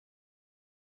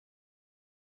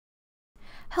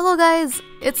Hello guys,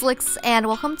 it's Lix and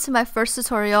welcome to my first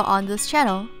tutorial on this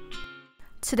channel.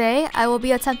 Today, I will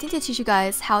be attempting to teach you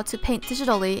guys how to paint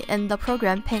digitally in the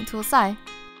program Paint Tool SAI.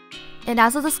 And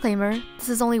as a disclaimer, this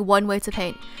is only one way to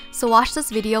paint, so watch this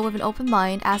video with an open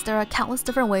mind as there are countless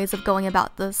different ways of going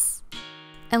about this.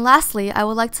 And lastly, I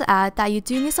would like to add that you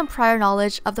do need some prior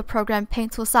knowledge of the program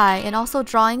Paint Tool SAI and also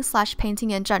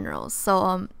drawing/painting in general,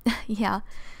 so yeah.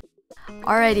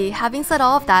 Alrighty, having said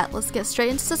all of that, let's get straight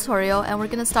into the tutorial and we're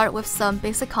going to start with some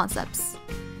basic concepts.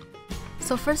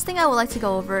 So first thing I would like to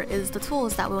go over is the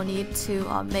tools that we'll need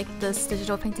to make this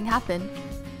digital painting happen.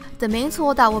 The main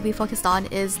tool that we'll be focused on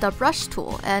is the brush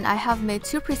tool, and I have made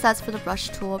two presets for the brush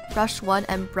tool, brush 1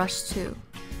 and brush 2.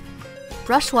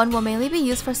 Brush 1 will mainly be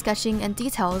used for sketching and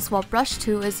details, while brush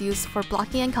 2 is used for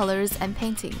blocking and colors and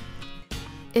painting.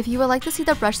 If you would like to see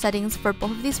the brush settings for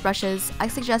both of these brushes, I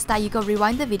suggest that you go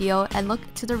rewind the video and look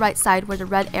to the right side where the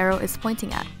red arrow is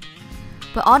pointing at.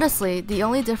 But honestly, the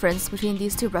only difference between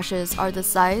these two brushes are the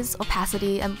size,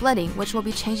 opacity, and blending, which will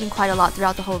be changing quite a lot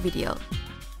throughout the whole video.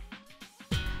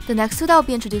 The next tool that I'll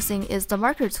be introducing is the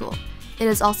marker tool. It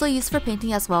is also used for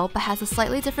painting as well, but has a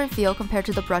slightly different feel compared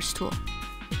to the brush tool.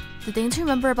 The thing to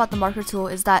remember about the marker tool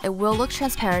is that it will look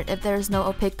transparent if there is no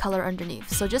opaque color underneath,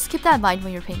 so just keep that in mind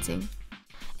when you're painting.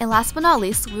 And last but not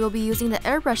least, we will be using the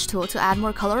airbrush tool to add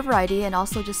more color variety and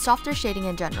also just softer shading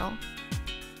in general.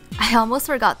 I almost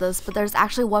forgot this, but there's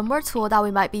actually one more tool that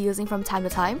we might be using from time to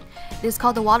time. It is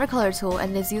called the watercolor tool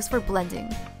and it is used for blending.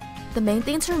 The main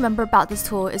thing to remember about this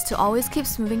tool is to always keep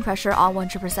smoothing pressure on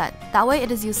 100%. That way it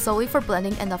is used solely for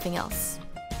blending and nothing else.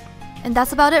 And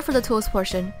that's about it for the tools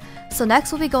portion. So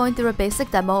next we'll be going through a basic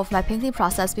demo of my painting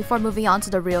process before moving on to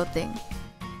the real thing.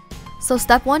 So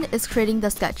step 1 is creating the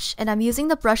sketch, and I'm using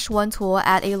the brush 1 tool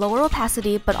at a lower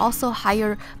opacity but also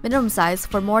higher minimum size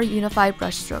for more unified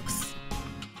brush strokes.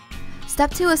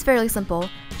 Step 2 is fairly simple.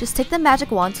 Just take the magic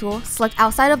wand tool, select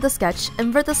outside of the sketch,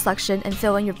 invert the selection, and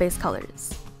fill in your base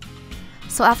colors.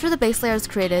 So after the base layer is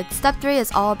created, step 3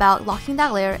 is all about locking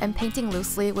that layer and painting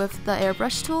loosely with the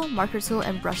airbrush tool, marker tool,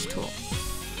 and brush tool.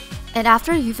 And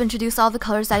after you've introduced all the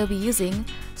colors that you'll be using,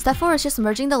 step 4 is just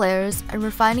merging the layers and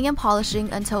refining and polishing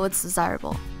until it's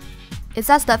desirable. It's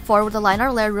at step 4 where the line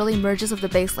art layer really merges with the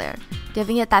base layer,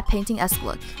 giving it that painting-esque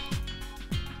look.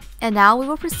 And now we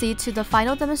will proceed to the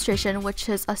final demonstration, which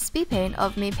is a speed paint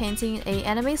of me painting an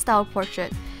anime-style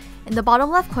portrait. In the bottom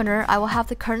left corner, I will have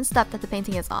the current step that the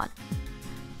painting is on.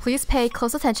 Please pay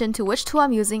close attention to which tool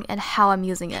I'm using and how I'm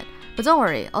using it. But don't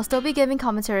worry, I'll still be giving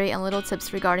commentary and little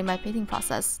tips regarding my painting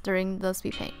process during the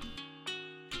speed paint.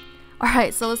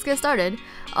 Alright, so let's get started.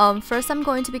 First I'm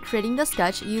going to be creating the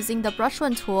sketch using the brush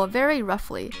 1 tool very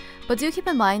roughly, but do keep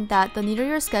in mind that the neater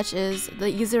your sketch is, the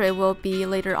easier it will be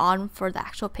later on for the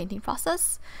actual painting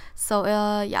process. So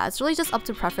yeah, it's really just up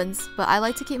to preference, but I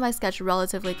like to keep my sketch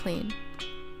relatively clean.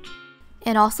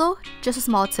 And also, just a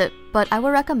small tip, but I would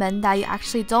recommend that you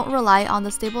actually don't rely on the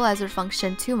stabilizer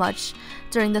function too much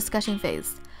during the sketching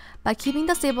phase. By keeping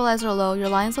the stabilizer low, your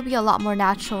lines will be a lot more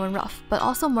natural and rough, but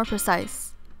also more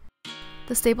precise.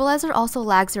 The stabilizer also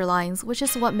lags your lines, which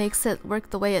is what makes it work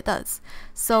the way it does.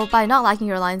 So by not lagging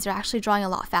your lines, you're actually drawing a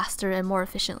lot faster and more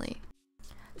efficiently.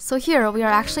 So here, we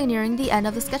are actually nearing the end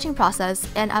of the sketching process,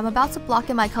 and I'm about to block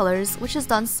in my colors, which is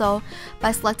done so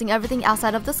by selecting everything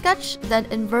outside of the sketch, then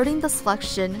inverting the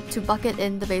selection to bucket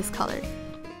in the base color.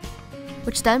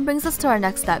 Which then brings us to our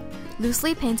next step,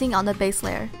 loosely painting on the base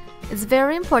layer. It's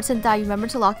very important that you remember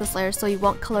to lock this layer so you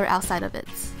won't color outside of it.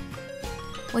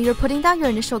 When you're putting down your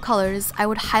initial colors, I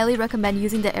would highly recommend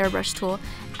using the airbrush tool,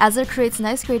 as it creates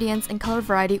nice gradients and color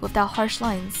variety without harsh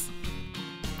lines.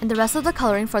 And the rest of the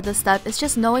coloring for this step is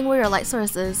just knowing where your light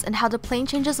source is and how the plane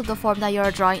changes of the form that you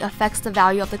are drawing affects the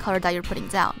value of the color that you're putting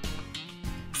down.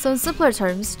 So in simpler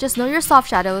terms, just know your soft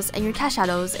shadows and your cast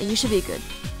shadows and you should be good.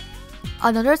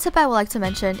 Another tip I would like to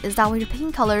mention is that when you're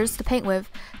picking colors to paint with,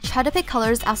 try to pick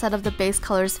colors outside of the base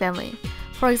colors family.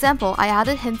 For example, I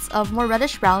added hints of more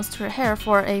reddish browns to her hair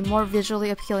for a more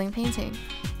visually appealing painting.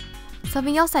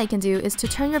 Something else that you can do is to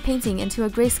turn your painting into a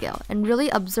grayscale and really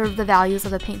observe the values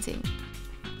of the painting.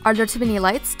 Are there too many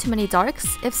lights, too many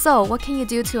darks? If so, what can you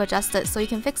do to adjust it so you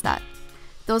can fix that?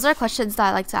 Those are questions that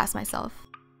I like to ask myself.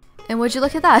 And would you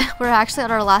look at that, we're actually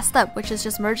at our last step, which is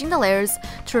just merging the layers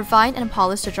to refine and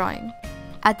polish the drawing.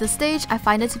 At this stage, I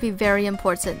find it to be very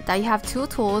important that you have two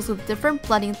tools with different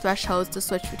blending thresholds to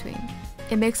switch between.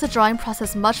 It makes the drawing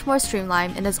process much more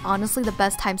streamlined and is honestly the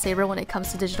best time saver when it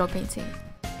comes to digital painting.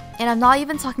 And I'm not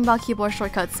even talking about keyboard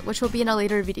shortcuts, which will be in a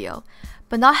later video.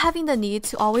 But not having the need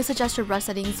to always adjust your brush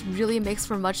settings really makes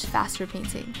for much faster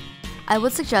painting. I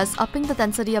would suggest upping the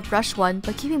density of brush 1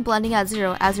 but keeping blending at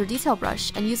 0 as your detail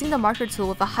brush and using the marker tool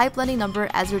with a high blending number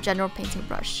as your general painting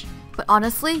brush. But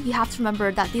honestly, you have to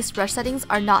remember that these brush settings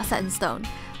are not set in stone.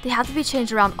 They have to be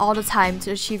changed around all the time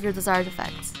to achieve your desired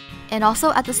effect. And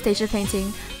also at the stage of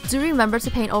painting, do remember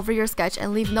to paint over your sketch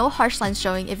and leave no harsh lines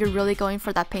showing if you're really going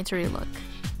for that painterly look.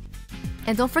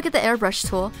 And don't forget the airbrush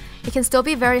tool. It can still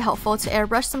be very helpful to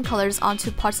airbrush some colors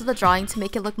onto parts of the drawing to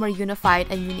make it look more unified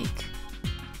and unique.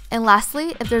 And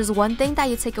lastly, if there's one thing that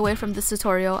you take away from this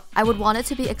tutorial, I would want it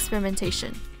to be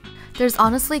experimentation. There's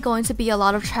honestly going to be a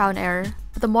lot of trial and error,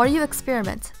 but the more you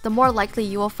experiment, the more likely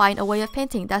you will find a way of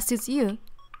painting that suits you.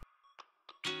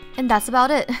 And that's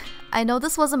about it. I know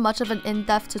this wasn't much of an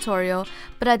in-depth tutorial,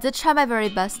 but I did try my very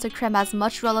best to cram as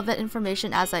much relevant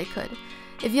information as I could.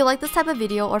 If you liked this type of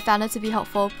video or found it to be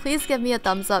helpful, please give me a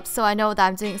thumbs up so I know that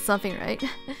I'm doing something right.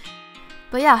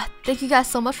 But yeah, thank you guys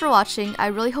so much for watching. I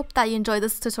really hope that you enjoyed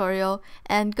this tutorial,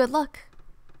 and good luck!